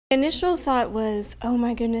Initial thought was, oh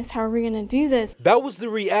my goodness, how are we going to do this? That was the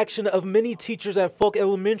reaction of many teachers at Folk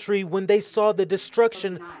Elementary when they saw the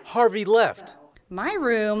destruction Harvey left. My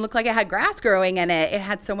room looked like it had grass growing in it. It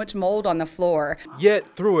had so much mold on the floor.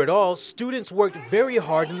 Yet, through it all, students worked very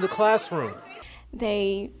hard in the classroom.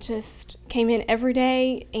 They just came in every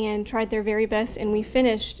day and tried their very best, and we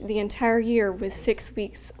finished the entire year with 6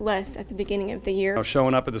 weeks less at the beginning of the year.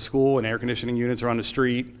 Showing up at the school and air conditioning units are on the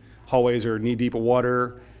street, hallways are knee-deep of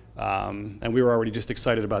water, and we were already just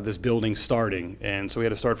excited about this building starting. And so we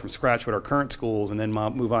had to start from scratch with our current schools and then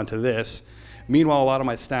move on to this. Meanwhile, a lot of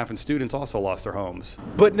my staff and students also lost their homes.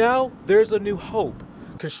 But now there's a new hope.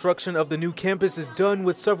 Construction of the new campus is done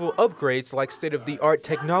with several upgrades like state-of-the-art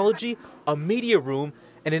technology, a media room,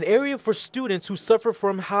 and an area for students who suffer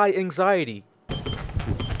from high anxiety.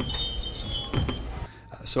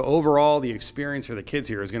 So overall, the experience for the kids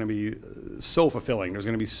here is going to be so fulfilling. There's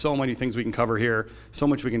going to be so many things we can cover here, so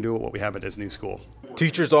much we can do with what we have at this new school.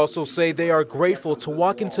 Teachers also say they are grateful to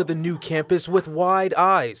walk into the new campus with wide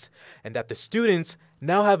eyes, and that the students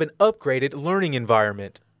now have an upgraded learning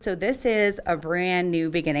environment. So this is a brand new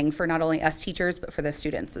beginning for not only us teachers, but for the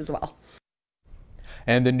students as well.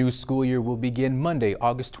 And the new school year will begin Monday,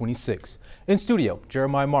 August 26th. In studio,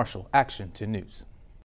 Jeremiah Marshall, Action 10 News.